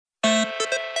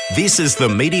This is the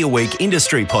Mediaweek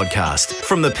Industry Podcast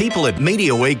from the people at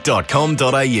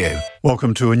mediaweek.com.au.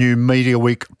 Welcome to a new Media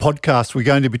Week podcast. We're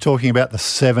going to be talking about the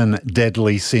 7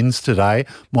 deadly sins today.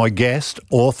 My guest,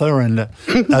 author and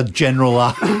a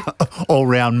general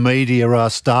all-round media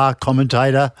star,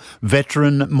 commentator,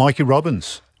 veteran, Mikey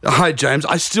Robins. Hi, James.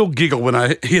 I still giggle when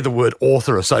I hear the word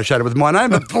author associated with my name,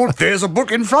 but look, there's a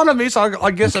book in front of me, so I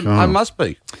guess I must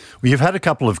be. Well, you've had a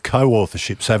couple of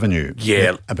co-authorships, haven't you?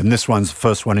 Yeah. And this one's the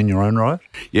first one in your own right?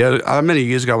 Yeah, many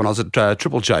years ago when I was at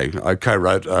Triple J, I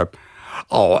co-wrote a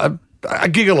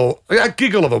giggle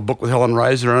of a book with Helen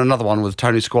Razor and another one with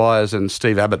Tony Squires and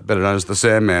Steve Abbott, better known as the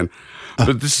Sandman.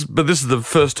 But this is the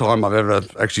first time I've ever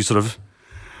actually sort of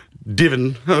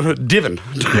divin. Yeah.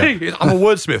 I'm a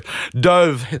wordsmith.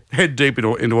 Dove head deep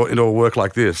into a work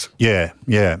like this. Yeah.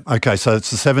 Okay, so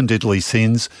it's the 7 deadly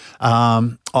sins.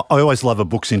 I always love a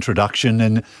book's introduction,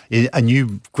 and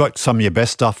you've got some of your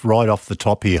best stuff right off the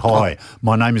top here. Hi,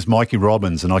 my name is Mikey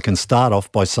Robins, and I can start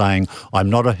off by saying I'm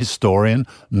not a historian,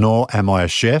 nor am I a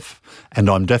chef, and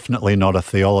I'm definitely not a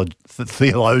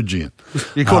theologian.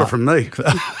 You caught it from me.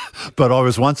 But I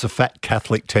was once a fat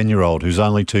Catholic 10-year-old whose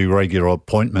only 2 regular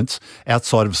appointments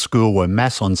outside of school were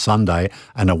Mass on Sunday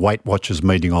and a Weight Watchers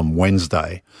meeting on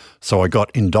Wednesday. So I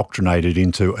got indoctrinated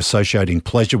into associating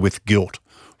pleasure with guilt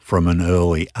from an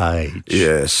early age.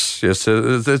 Yes. That's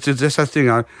that thing.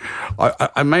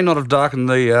 I may not have darkened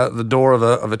the door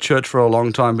of a church for a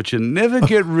long time, but you never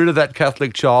get rid of that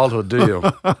Catholic childhood, do you?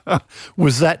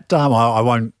 Was that, I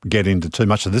won't get into too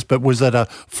much of this, but was that a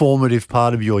formative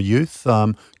part of your youth,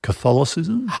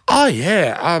 Catholicism? Oh,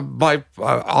 yeah. My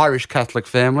Irish Catholic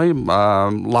family,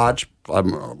 large,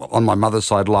 on my mother's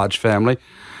side, large family.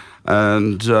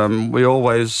 And we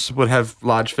always would have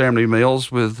large family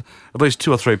meals with at least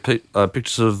 2 or 3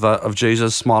 pictures of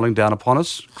Jesus smiling down upon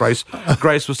us. Grace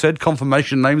was said.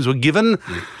 Confirmation names were given.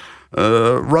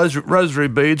 Rosary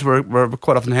beads were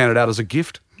quite often handed out as a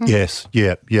gift. Yes,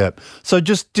 yeah. So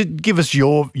just give us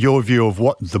your view of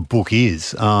what the book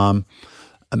is.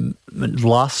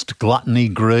 Lust, gluttony,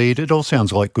 greed. It all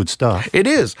sounds like good stuff. It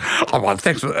is. Oh, well,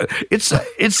 thanks for that. It's a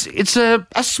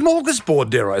smorgasbord,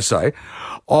 dare I say,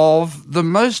 of the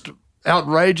most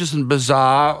outrageous and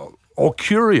bizarre or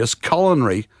curious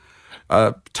culinary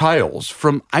tales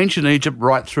from ancient Egypt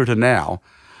right through to now,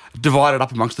 divided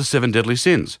up amongst the 7 deadly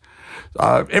sins.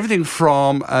 Everything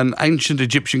from an ancient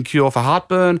Egyptian cure for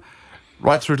heartburn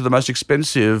right through to the most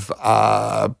expensive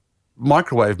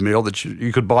microwave meal that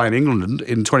you could buy in England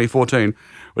in 2014,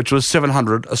 which was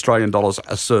 $700 Australian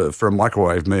a serve for a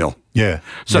microwave meal. Yeah.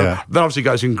 So that obviously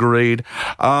goes in greed.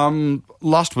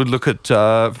 Lust would look at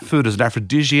food as an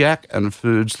aphrodisiac and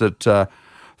foods that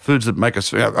make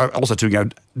us also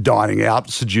dining out,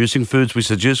 seducing foods we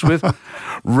seduce with.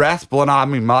 Wrath, when an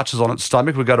army marches on its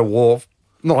stomach, we go to war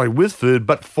not only with food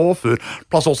but for food.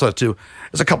 Plus, also there's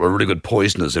a couple of really good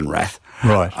poisoners in wrath.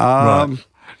 Right.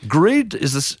 Greed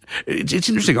is this. It's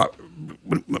interesting.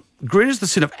 Greed is the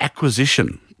sin of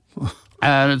acquisition,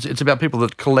 and it's about people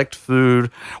that collect food.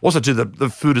 Also, do the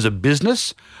food as a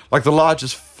business. Like the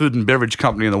largest food and beverage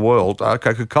company in the world,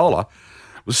 Coca-Cola,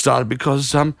 was started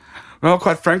because,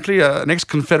 quite frankly, an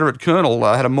ex-Confederate colonel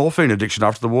had a morphine addiction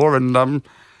after the war and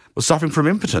was suffering from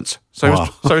impotence. So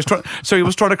he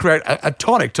was trying to create a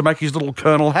tonic to make his little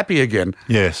colonel happy again.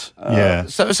 Yes. Yeah.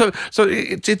 So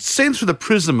it's seen through the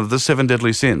prism of the 7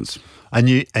 deadly sins. And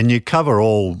you cover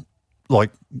all,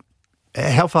 like,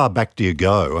 how far back do you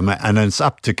go? And it's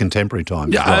up to contemporary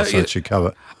times as well, so that you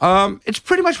cover. It's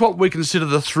pretty much what we consider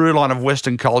the through line of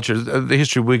Western culture, the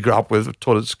history we grew up with,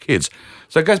 taught as kids.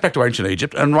 So it goes back to ancient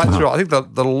Egypt and right through. I think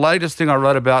the latest thing I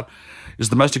wrote about is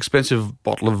the most expensive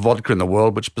bottle of vodka in the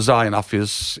world, which bizarre enough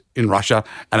is in Russia,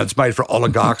 and it's made for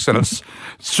oligarchs, and it's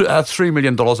 $3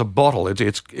 million a bottle.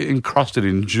 It's encrusted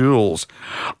in jewels.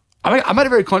 I made a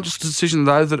very conscious decision,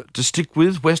 though, that to stick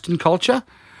with Western culture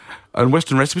and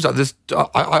Western recipes.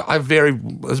 I vary.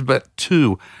 There's about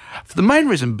 2. The main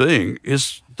reason being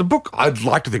is the book I'd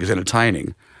like to think is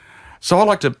entertaining, so I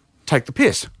like to take the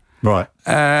piss. Right.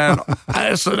 And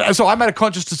so I made a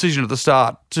conscious decision at the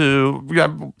start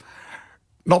to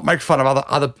not make fun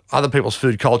of other people's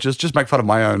food cultures, just make fun of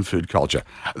my own food culture.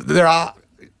 There are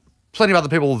plenty of other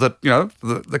people that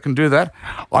that can do that.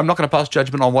 I'm not going to pass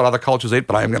judgment on what other cultures eat,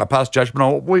 but I am going to pass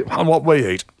judgment on what we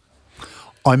eat.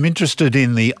 I'm interested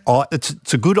in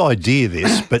it's a good idea,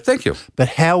 this, but thank you. But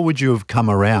how would you have come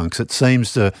around? Because it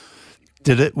seems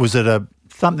was it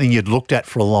something you'd looked at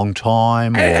for a long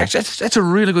time? Or? That's a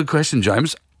really good question,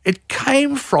 James. It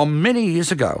came from many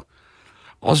years ago.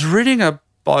 I was reading a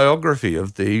biography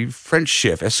of the French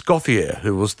chef Escoffier,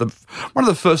 who was one of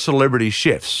the first celebrity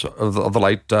chefs of the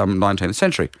late 19th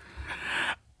century.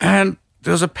 And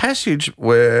there's a passage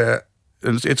where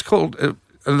it's called, and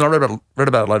I read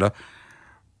about it later,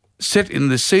 set in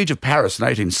the siege of Paris in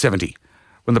 1870,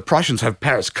 when the Prussians have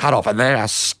Paris cut off and they are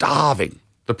starving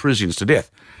the Parisians to death.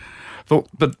 But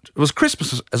it was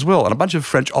Christmas as well, and a bunch of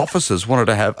French officers wanted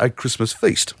to have a Christmas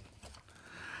feast.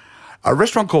 A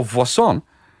restaurant called Voisson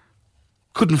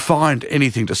couldn't find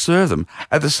anything to serve them.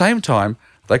 At the same time,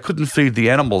 they couldn't feed the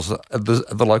animals at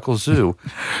the local zoo.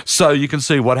 So you can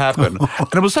see what happened.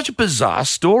 And it was such a bizarre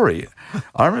story.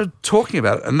 I remember talking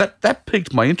about it, and that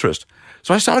piqued my interest.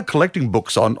 So I started collecting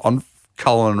books on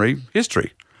culinary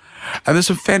history. And there's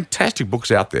some fantastic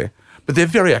books out there, but they're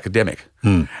very academic.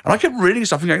 And I kept reading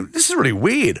stuff and going, this is really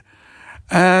weird.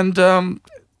 And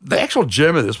the actual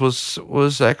germ of this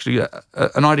was actually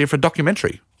an idea for a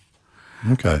documentary.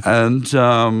 Okay. And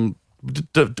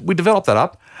we developed that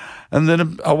up. And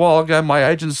then a while ago, my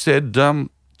agent said, do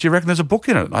you reckon there's a book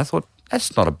in it? And I thought,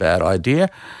 that's not a bad idea.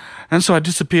 And so I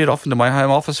disappeared off into my home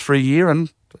office for a year,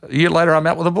 and a year later I'm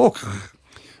out with a book.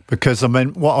 Because, I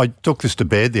mean, I took this to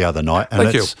bed the other night, and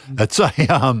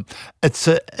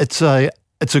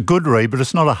it's a good read, but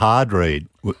it's not a hard read,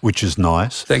 which is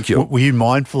nice. Thank you. Were you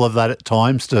mindful of that at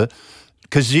times?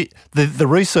 Because the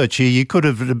research here, you could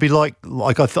have, it'd be like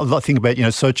I think about,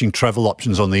 searching travel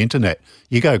options on the internet.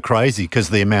 You go crazy because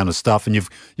of the amount of stuff, and you've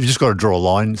just got to draw a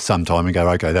line sometime and go,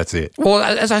 okay, that's it. Well,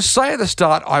 as I say at the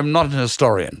start, I'm not an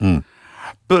historian.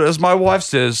 But as my wife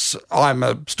says, I'm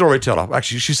a storyteller.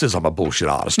 Actually, she says I'm a bullshit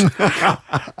artist.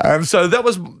 So that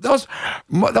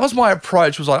was my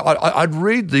approach. Was I'd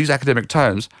read these academic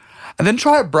tomes, and then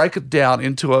try to break it down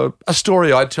into a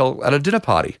story I'd tell at a dinner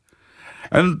party.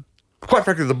 And quite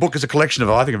frankly, the book is a collection of,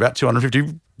 I think, about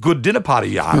 250 good dinner party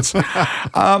yarns.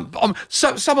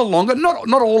 So some are longer.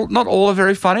 Not all are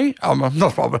very funny. I'm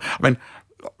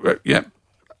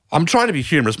trying to be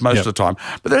humorous most of the time,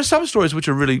 but there are some stories which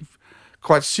are really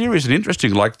quite serious and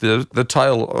interesting, like the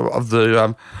tale of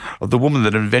the woman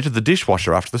that invented the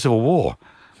dishwasher after the Civil War,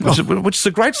 which is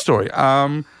a great story.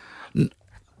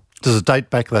 Does it date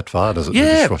back that far? Does it? The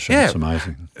dishwasher? It's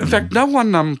amazing. In fact, no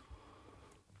one. Can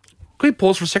we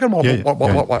pause for a second while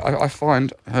I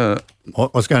find her? I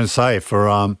was going to say,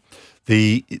 for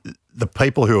the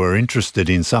people who are interested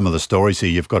in some of the stories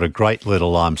here, you've got a great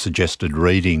little suggested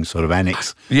reading sort of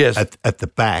annex at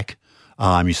the back.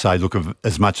 You say, look,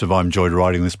 as much as I've enjoyed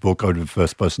writing this book, I'd be the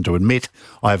first person to admit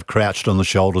I have crouched on the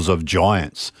shoulders of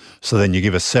giants. So then you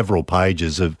give us several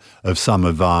pages of some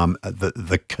of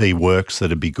the key works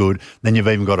that would be good. Then you've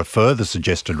even got a further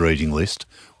suggested reading list,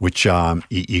 which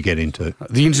you get into.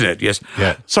 The internet, yes.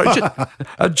 Yeah. Sorry,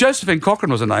 Josephine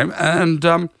Cochrane was her name, and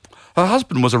her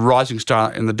husband was a rising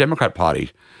star in the Democrat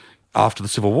Party after the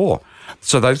Civil War.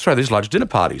 So they throw these large dinner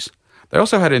parties. They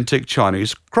also had antique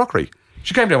Chinese crockery.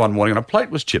 She came down one morning and a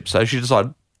plate was chipped, so she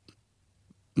decided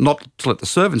not to let the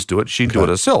servants do it. She'd do it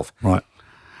herself. Right.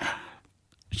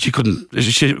 She couldn't.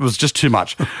 It was just too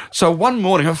much. So one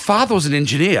morning, her father was an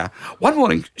engineer. One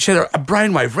morning, she had a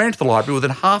brainwave, ran to the library within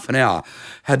half an hour,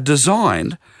 had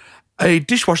designed a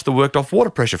dishwasher that worked off water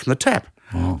pressure from the tap.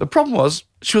 Oh. The problem was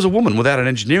she was a woman without an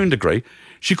engineering degree.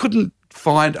 She couldn't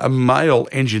find a male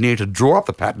engineer to draw up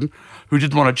the pattern who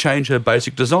didn't want to change her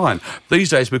basic design. These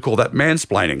days we call that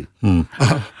mansplaining. And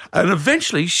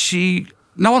eventually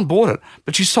no one bought it,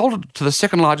 but she sold it to the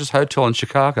second largest hotel in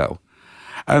Chicago.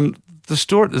 And the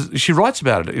story, she writes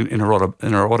about it in her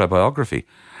autobiography.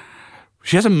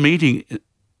 She has a meeting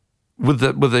with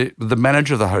the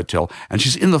manager of the hotel, and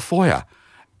she's in the foyer,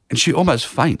 and she almost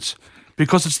faints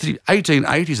because it's the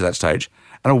 1880s at that stage,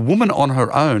 and a woman on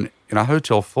her own in a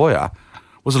hotel foyer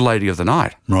was a lady of the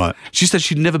night. Right. She said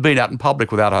she'd never been out in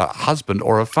public without her husband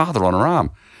or her father on her arm.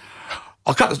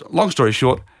 I'll cut this long story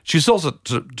short. She sells it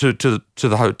to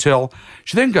the hotel.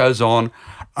 She then goes on,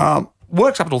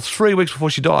 works up until 3 weeks before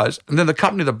she dies, and then the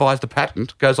company that buys the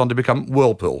patent goes on to become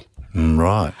Whirlpool.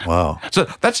 Right. Wow. So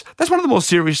that's one of the more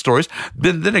serious stories.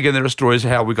 Then again, there are stories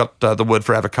how we got the word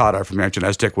for avocado from the ancient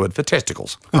Aztec word for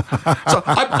testicles. So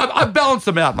I balance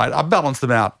them out, mate. I balance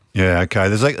them out. Yeah, okay.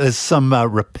 There's some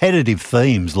repetitive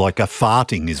themes, like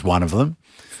farting is one of them.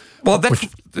 Well, which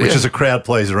is a crowd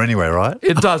pleaser anyway, right?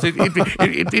 It does.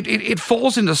 It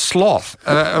falls into sloth.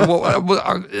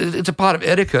 It's a part of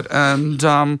etiquette, and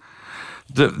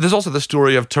there's also the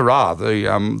story of Tarare,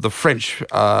 the French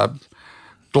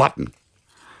glutton,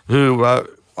 who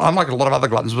unlike a lot of other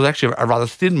gluttons, was actually a rather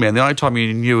thin man. The only time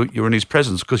you knew you were in his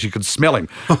presence because you could smell him.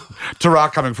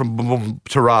 Tarare coming from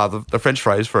tarare, the French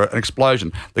phrase for an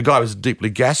explosion. The guy was deeply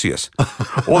gaseous.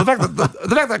 Or the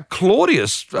fact that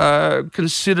Claudius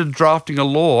considered drafting a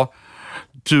law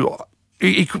to...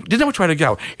 He didn't know which way to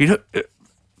go.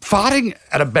 Farting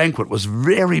at a banquet was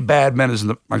very bad manners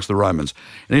amongst the Romans.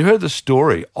 And he heard the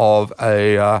story of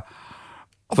a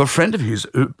friend of his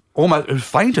who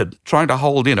fainted trying to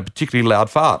hold in a particularly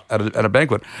loud fart at a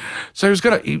banquet. So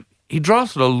he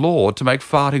drafted a law to make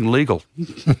farting legal.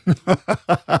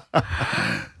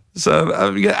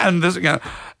 So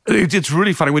it's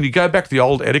really funny when you go back to the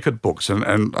old etiquette books,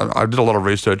 and I did a lot of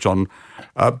research on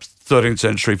 13th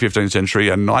century, 15th century,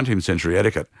 and 19th century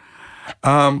etiquette.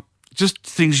 Just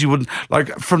things you wouldn't,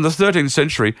 like from the 13th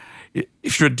century,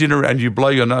 if you're at dinner and you blow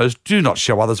your nose, do not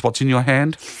show others what's in your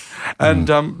hand. And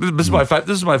this is my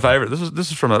favourite.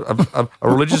 This is from a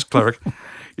religious cleric.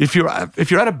 If you're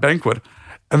at a banquet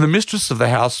and the mistress of the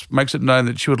house makes it known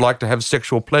that she would like to have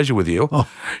sexual pleasure with you,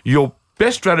 your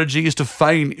best strategy is to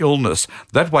feign illness.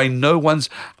 That way no one's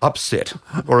upset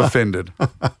or offended.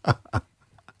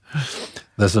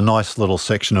 There's a nice little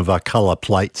section of colour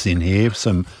plates in here,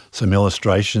 some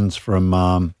illustrations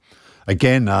from,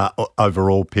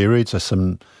 overall periods. There's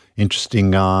some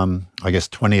interesting,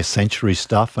 20th century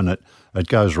stuff, and it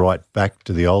goes right back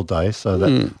to the old days, so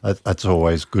that's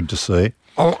always good to see.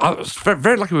 Oh, I was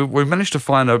very lucky. We managed to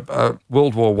find a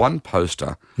World War I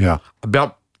poster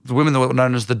about the women that were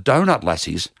known as the Donut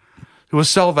Lassies, who were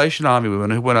Salvation Army women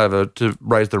who went over to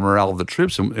raise the morale of the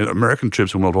troops, American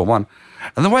troops in World War I.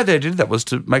 And the way they did that was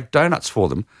to make donuts for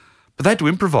them, but they had to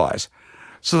improvise.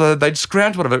 So they'd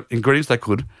scrounge whatever ingredients they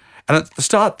could, and at the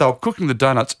start they were cooking the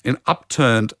donuts in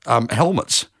upturned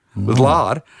helmets with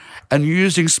lard and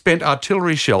using spent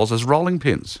artillery shells as rolling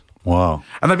pins. Wow.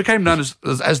 And they became known as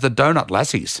the Donut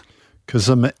Lassies. Because,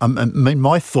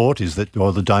 my thought is that, the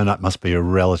donut must be a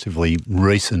relatively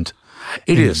recent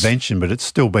invention, but it's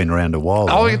still been around a while.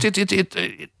 Oh,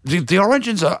 the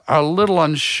origins are a little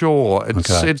unsure.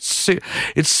 It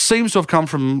seems to have come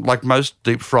from, like most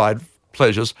deep-fried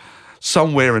pleasures,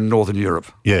 somewhere in Northern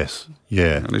Europe. Yes,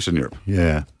 yeah. At least in Europe.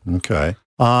 Yeah, okay.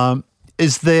 How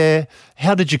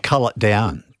did you cull it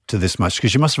down to this much?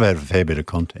 Because you must have had a fair bit of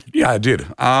content. Yeah, I did.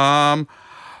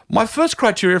 My first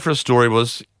criteria for a story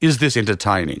was, is this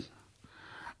entertaining?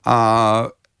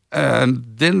 And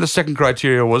then the second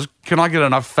criteria was, can I get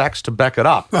enough facts to back it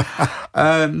up?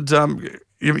 And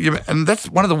and that's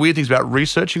one of the weird things about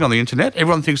researching on the internet.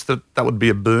 Everyone thinks that would be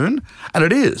a boon, and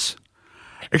it is.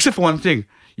 Except for one thing,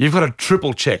 you've got to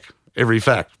triple check every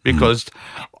fact because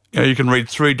you can read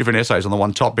 3 different essays on the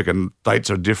one topic and dates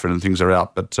are different and things are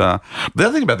out. But the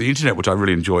other thing about the internet, which I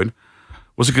really enjoyed,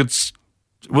 was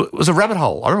a rabbit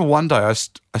hole. I remember one day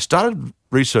I started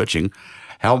researching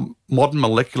how modern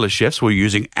molecular chefs were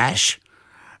using ash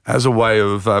as a way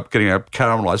of getting a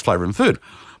caramelized flavour in food.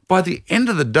 By the end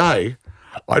of the day,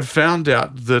 I'd found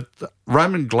out that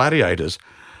Roman gladiators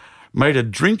made a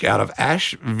drink out of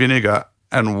ash, vinegar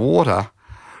and water,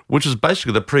 which was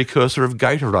basically the precursor of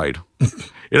Gatorade.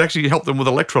 It actually helped them with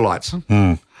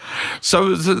electrolytes.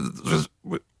 So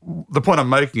the point I'm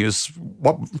making is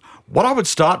what I would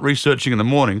start researching in the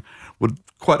morning would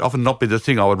quite often not be the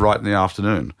thing I would write in the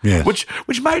afternoon. Yes.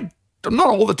 Which made, not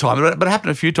all the time, but it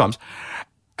happened a few times.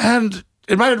 And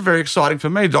it made it very exciting for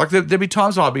me. Like there'd be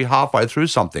times I'd be halfway through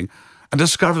something and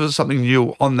discover there's something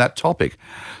new on that topic.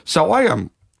 So I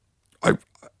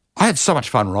had so much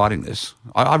fun writing this.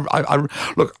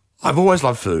 Look, I've always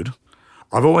loved food.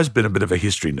 I've always been a bit of a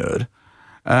history nerd.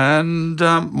 And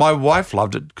my wife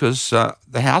loved it because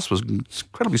the house was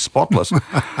incredibly spotless.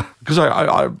 Because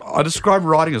I describe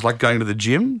writing as like going to the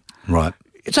gym. Right.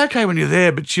 It's okay when you're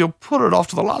there, but you'll put it off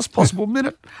to the last possible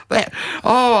minute.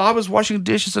 I was washing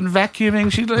dishes and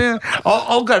vacuuming.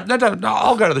 I'll go. No,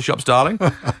 I'll go to the shops, darling.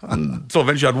 And so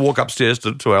eventually I'd walk upstairs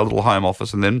to our little home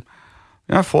office, and then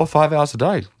 4 or 5 hours a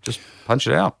day, just punch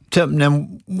it out. Now,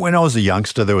 when I was a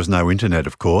youngster, there was no internet,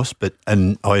 of course,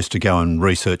 and I used to go and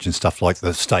research and stuff like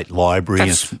the State Library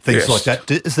and things like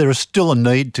that. Is there still a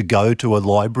need to go to a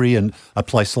library and a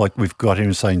place like we've got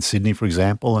here, say, in Sydney, for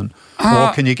example?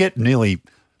 Or can you get nearly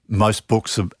most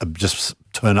books just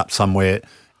turn up somewhere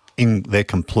in their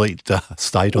complete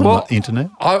state on the internet?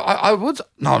 I would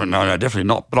 – no, definitely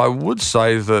not. But I would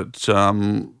say that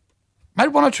made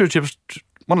one or two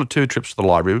trips to the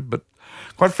library, but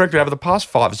quite frankly, over the past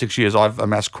 5 or 6 years, I've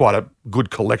amassed quite a good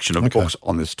collection of books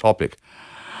on this topic.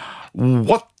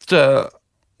 What the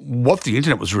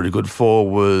internet was really good for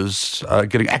was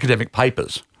getting academic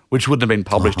papers which wouldn't have been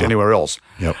published anywhere else.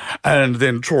 Yep. And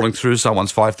then trawling through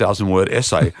someone's 5,000-word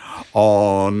essay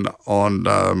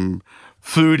on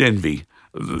food envy.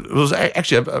 It was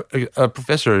actually a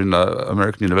professor in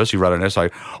American University wrote an essay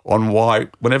on why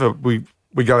whenever we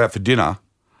go out for dinner,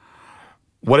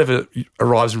 whatever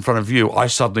arrives in front of you, I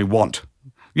suddenly want.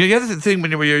 You know the thing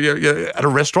when you're at a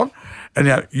restaurant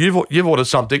and you've ordered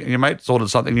something and your mate's ordered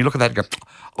something and you look at that and go,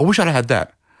 I wish I'd have had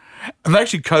that. And they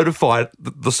actually codified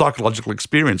the psychological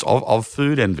experience of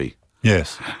food envy.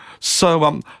 Yes.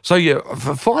 So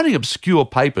for finding obscure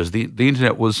papers, the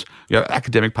internet was,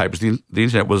 academic papers, the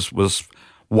internet was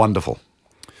wonderful.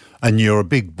 And you're a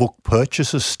big book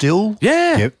purchaser still?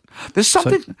 Yeah. Yep. There's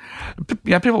something,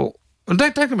 people, and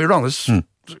don't get me wrong, this,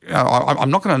 I'm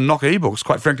not going to knock ebooks.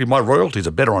 Quite frankly, my royalties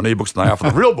are better on ebooks than they are for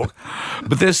the real book.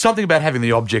 But there's something about having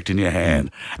the object in your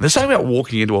hand. And there's something about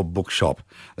walking into a bookshop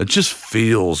that just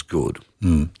feels good.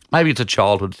 Maybe it's a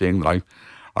childhood thing that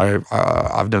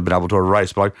I've never been able to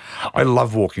erase, but I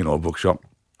love walking into a bookshop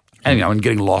and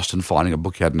getting lost and finding a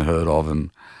book you hadn't heard of.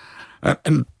 And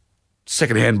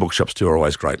second-hand bookshops too are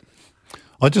always great.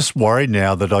 I just worry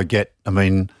now that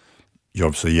you're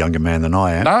obviously a younger man than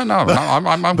I am. No,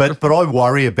 I'm but I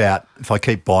worry about if I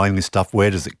keep buying this stuff,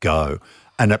 where does it go?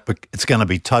 And it's going to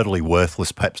be totally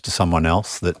worthless perhaps to someone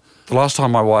else. The last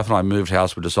time my wife and I moved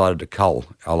house, we decided to cull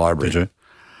our library. Did you?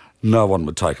 No one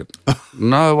would take it.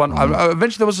 No one.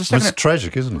 Eventually there was a second. It's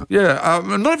tragic, isn't it? Yeah,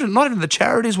 not even the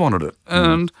charities wanted it.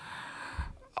 And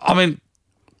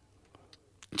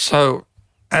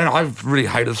and I've really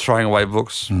hated throwing away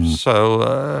books.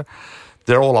 So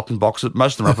they're all up in boxes.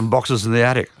 Most of them are up in boxes in the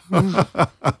attic.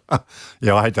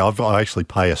 Yeah, I actually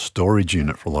pay a storage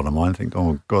unit for a lot of mine. I think,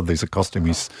 oh, God, these are costing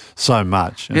me so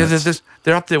much. And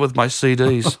they're up there with my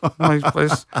CDs. I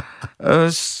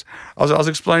was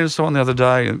explaining to someone the other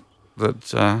day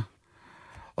that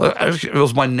it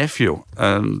was my nephew,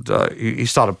 and he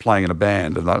started playing in a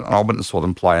band, and I went and saw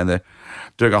them play, and they're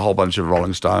doing a whole bunch of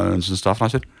Rolling Stones and stuff. And I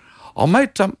said, "Oh,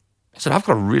 mate," I said, "I've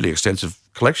got a really extensive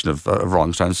collection of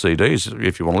Rolling Stones CDs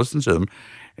if you want to listen to them."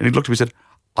 And he looked at me and said,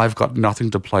 "I've got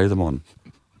nothing to play them on."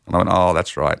 And I went, "Oh,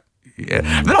 that's right." Yeah.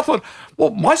 And then I thought,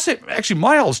 well,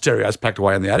 my old stereo is packed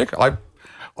away in the attic. I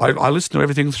listen to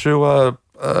everything through a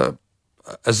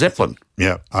Zeppelin.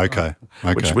 Yeah. Okay.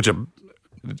 Which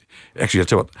actually, I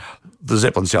tell you what, the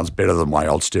Zeppelin sounds better than my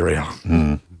old stereo.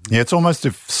 Yeah, it's almost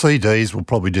if CDs will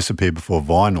probably disappear before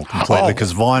vinyl completely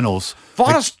because vinyl's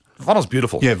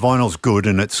beautiful. Yeah, vinyl's good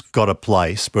and it's got a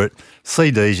place, but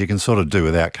CDs you can sort of do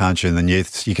without, can't you? And then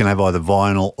you can have either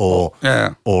vinyl or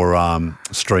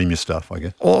stream your stuff, I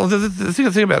guess. Well, the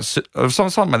thing about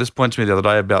someone made this point to me the other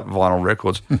day about vinyl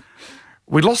records.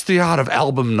 We lost the art of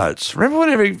album notes. Remember when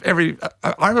I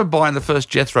remember buying the first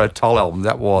Jethro Tull album,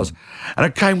 that was, and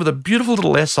it came with a beautiful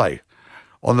little essay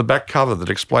on the back cover that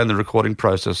explained the recording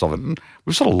process of it. And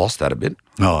we've sort of lost that a bit.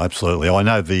 Oh, absolutely. I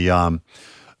know the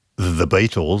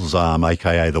Beatles,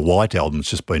 aka the White Album's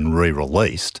just been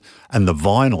re-released, and the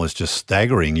vinyl is just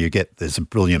staggering. There's a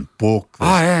brilliant book,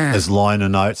 there's liner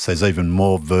notes, there's even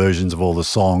more versions of all the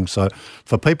songs. So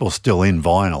for people still in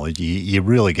vinyl, you're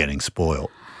really getting spoiled.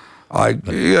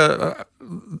 The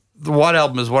White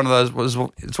Album is one of those.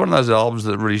 It's one of those albums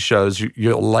that really shows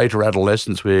your later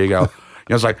adolescence, where you go,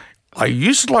 it's like, I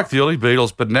used to like the early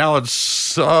Beatles, but now it's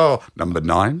so number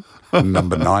 9,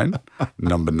 number 9,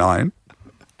 number 9.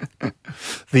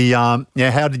 How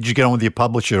did you get on with your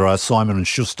publisher, Simon and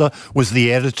Schuster? Was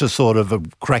the editor sort of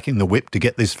cracking the whip to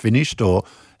get this finished, or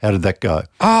how did that go?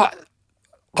 I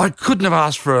couldn't have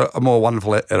asked for a more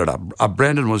wonderful editor.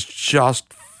 Brandon was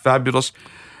just fabulous.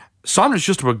 Simon and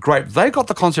Schuster were great. They got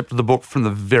the concept of the book from the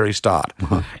very start.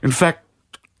 In fact,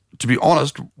 to be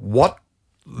honest,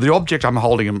 the object I'm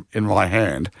holding in my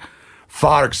hand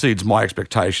far exceeds my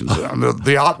expectations.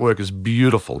 The artwork is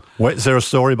beautiful. Wait, is there a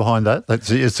story behind that?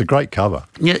 It's a great cover.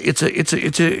 Yeah, it's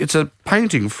a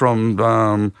painting from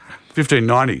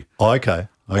 1590. Oh, okay.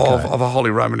 Of a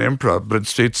Holy Roman Emperor,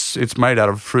 but it's made out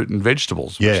of fruit and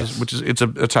vegetables. Yes, it's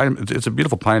a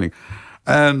beautiful painting.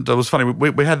 And it was funny,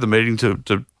 we had the meeting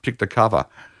to pick the cover.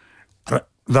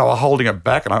 They were holding it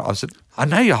back, and I said, "I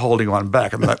know you're holding one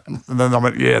back." And then I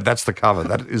went, "Yeah, that's the cover.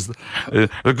 That is,"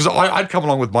 because I'd come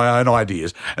along with my own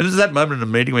ideas. And there's that moment in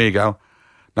a meeting where you go,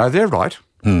 "No, they're right.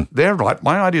 They're right.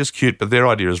 My idea is cute, but their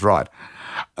idea is right."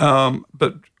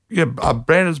 But yeah,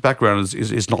 Brandon's background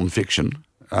is non-fiction,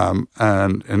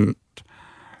 and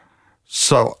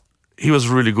so he was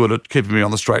really good at keeping me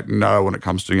on the straight and narrow when it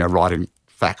comes to writing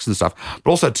facts and stuff.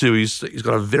 But also too, he's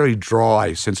got a very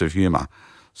dry sense of humour.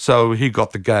 So he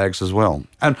got the gags as well.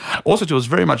 And also too, it was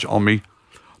very much on me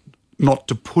not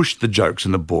to push the jokes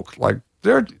in the book. Like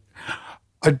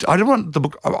I didn't want the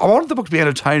book. I wanted the book to be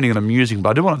entertaining and amusing, but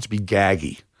I didn't want it to be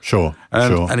gaggy. Sure,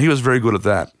 And he was very good at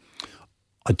that.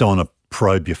 I don't want to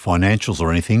probe your financials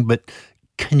or anything, but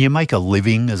can you make a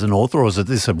living as an author, or is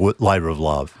this a labour of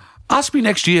love? Ask me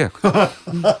next year. I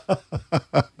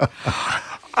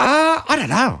don't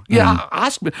know. Yeah,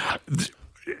 ask me. It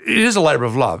is a labour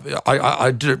of love.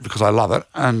 I did it because I love it,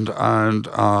 and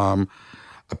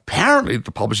apparently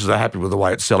the publishers are happy with the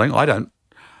way it's selling. I don't.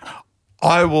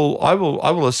 I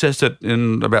will assess it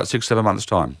in about 6-7 months'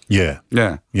 time. Yeah.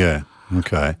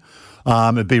 Okay.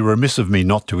 It'd be remiss of me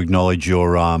not to acknowledge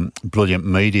your brilliant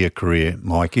media career,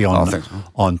 Mikey, on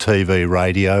TV,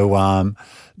 radio.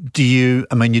 You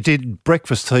did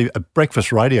breakfast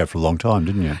radio for a long time,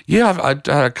 didn't you? Yeah, I had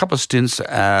a couple of stints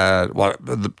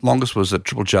the longest was at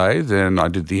Triple J, then I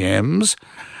did the M's.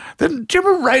 Then, do you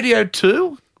remember Radio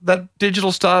 2? That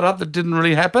digital startup that didn't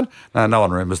really happen? No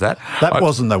one remembers that. That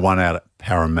wasn't the one out at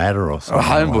Parramatta or something.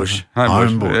 Homebush.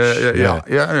 Yeah.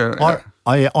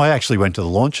 I actually went to the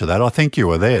launch of that. I think you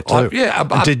were there too.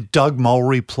 Did Doug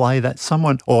Mulry play that?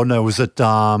 Someone? Or no, was it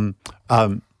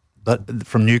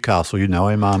from Newcastle, you know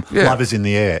him, Love is in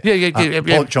the Air.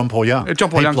 Yeah. John Paul Young. John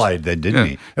Paul Young played then, didn't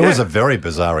he? It was a very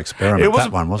bizarre experiment,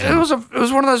 that one, wasn't it? It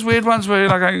was one of those weird ones where you're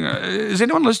like, is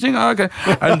anyone listening? Oh, okay.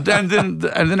 And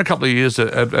then a couple of years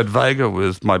at Vega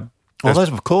with my...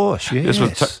 of course,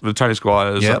 yes. With Tony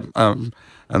Squires and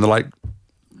the late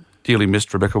dearly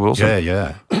missed Rebecca Wilson.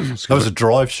 Yeah. That was a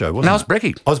drive show, wasn't it? No, it was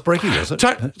Brecky. Oh, it was Brecky, was it?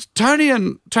 Tony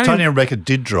and Rebecca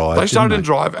did drive. They started in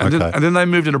drive, and then they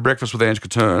moved into breakfast with Ange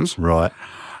Caturns. Right.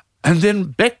 And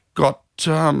then Beck got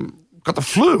the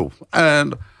flu,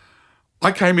 and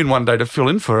I came in one day to fill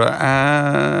in for her,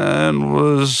 and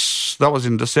that was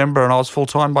in December, and I was full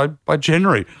time by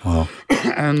January. Wow.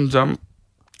 And so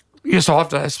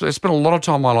I spent a lot of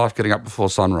time in my life getting up before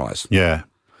sunrise. Yeah.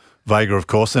 Vega, of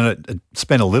course, and it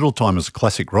spent a little time as a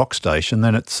classic rock station.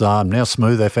 Then it's now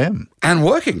Smooth FM and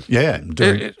working. Yeah,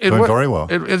 doing very well.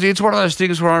 It's one of those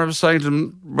things where I was saying to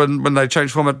them when they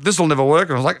changed format, this will never work,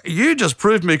 and I was like, you just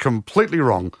proved me completely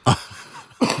wrong.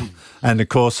 And of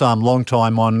course, long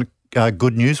time on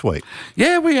Good News Week.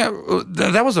 Yeah,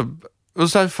 that was it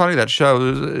was so funny, that show.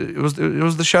 It was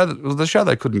the show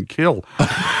they couldn't kill.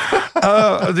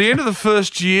 At the end of the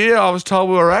first year, I was told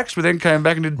we were axed. We then came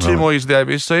back and did 2 more years at the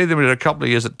ABC. Then we did a couple of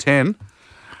years at 10.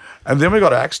 And then we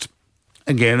got axed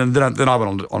again. And then I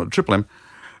went on a Triple M.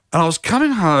 And I was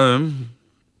coming home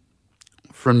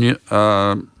from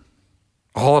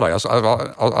holiday. I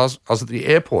was at the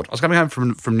airport. I was coming home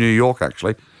from New York,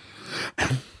 actually.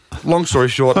 Long story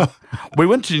short, we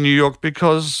went to New York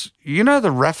because, you know,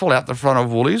 the raffle out the front of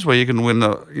Woolies where you can win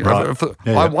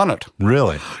I won it.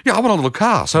 Really? Yeah, I won a little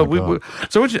car. So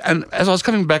and as I was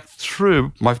coming back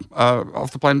through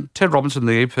off the plane, Ted Robinson,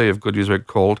 the EP of Good News Week,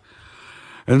 called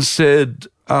and said,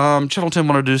 Channel 10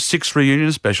 want to do 6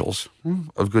 reunion specials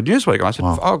of Good News Week. And I said,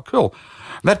 oh, cool.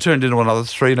 And that turned into another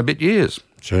 3 and a bit years.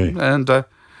 Gee. And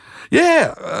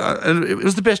and it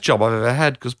was the best job I've ever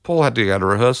had because Paul had to go to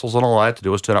rehearsals and all I had to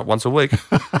do was turn up once a week.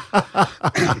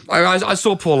 I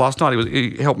saw Paul last night.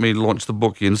 He helped me launch the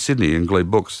book in Sydney in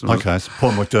Glebe Books. Okay, so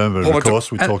Paul McDermott, of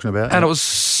course, we're talking about. And it was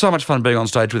so much fun being on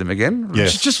stage with him again.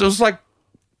 Yes. It was like,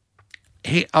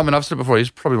 I've said it before,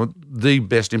 he's probably the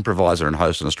best improviser and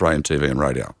host in Australian TV and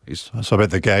radio. So I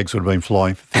bet the gags would have been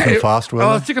flying thick and fast, were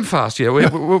they? Thick and fast, yeah.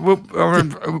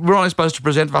 We're only supposed to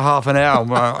present for half an hour.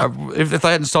 If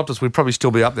they hadn't stopped us, we'd probably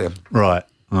still be up there. Right.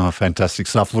 Oh, fantastic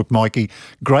stuff. Look, Mikey,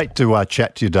 great to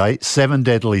chat to you today. 7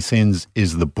 Deadly Sins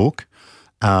is the book,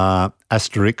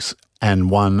 Asterix, and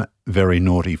 1 Very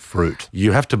Naughty Fruit.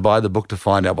 You have to buy the book to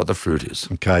find out what the fruit is.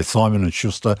 Okay, Simon &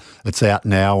 Schuster. It's out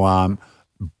now.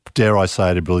 Dare I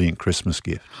say it, a brilliant Christmas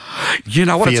gift. You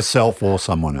know what? For yourself or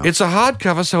someone else. It's a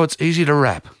hardcover, so it's easy to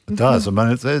wrap. It does. I mean,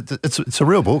 it's a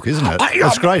real book, isn't it?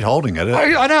 It's great holding it.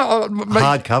 I know.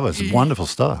 Hardcovers, wonderful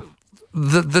stuff.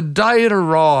 The day it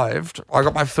arrived, I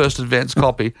got my first advance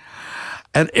copy,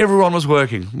 and everyone was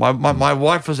working. My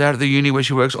wife was out at the uni where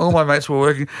she works. All my mates were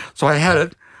working, so I had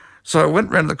it. So I went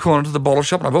round the corner to the bottle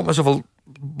shop and I bought myself a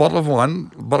bottle of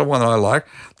wine that I like.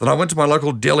 Then I went to my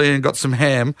local deli and got some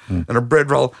ham and a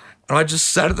bread roll, and I just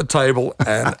sat at the table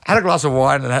and had a glass of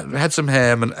wine and had some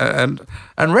ham and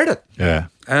read it. Yeah.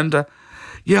 And I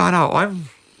know.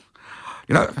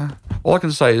 All I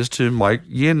can say is to my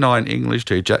Year 9 English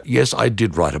teacher, yes, I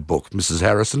did write a book, Mrs.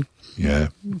 Harrison. Yeah.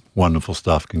 Wonderful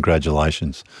stuff.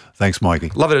 Congratulations. Thanks,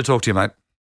 Mikey. Lovely to talk to you, mate.